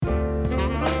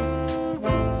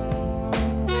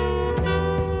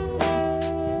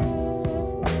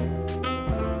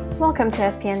Welcome to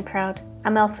SPN Proud.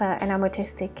 I'm Elsa and I'm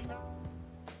autistic.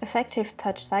 Effective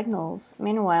touch signals,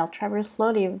 meanwhile, traverse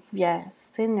slowly via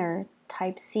thinner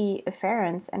type C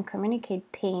efferents and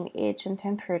communicate pain, itch, and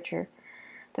temperature.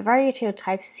 The variety of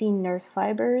type C nerve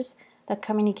fibers that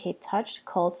communicate touch,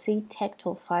 called C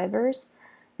tactile fibers,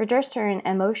 register in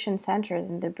emotion centers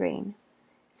in the brain.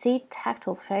 C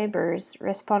tactile fibers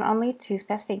respond only to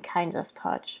specific kinds of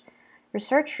touch.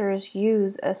 Researchers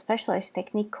use a specialized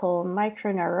technique called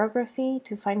microneurography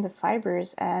to find the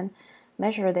fibers and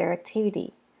measure their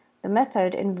activity. The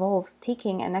method involves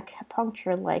sticking an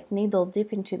acupuncture-like needle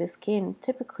deep into the skin,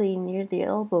 typically near the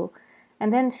elbow,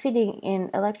 and then feeding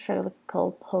in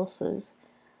electrical pulses.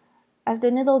 As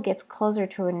the needle gets closer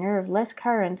to a nerve, less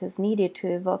current is needed to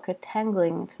evoke a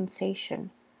tingling sensation.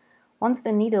 Once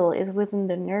the needle is within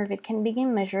the nerve, it can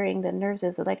begin measuring the nerve's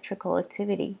electrical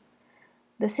activity.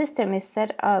 The system is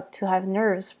set up to have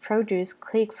nerves produce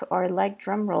clicks or like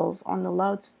drum rolls on the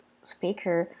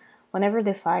loudspeaker whenever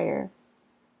they fire.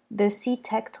 The C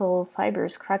tactile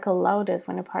fibers crackle loudest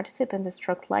when a participant is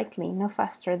struck lightly, no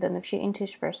faster than a few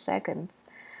inches per second,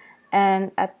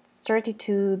 and at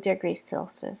 32 degrees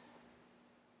Celsius.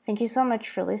 Thank you so much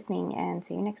for listening, and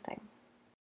see you next time.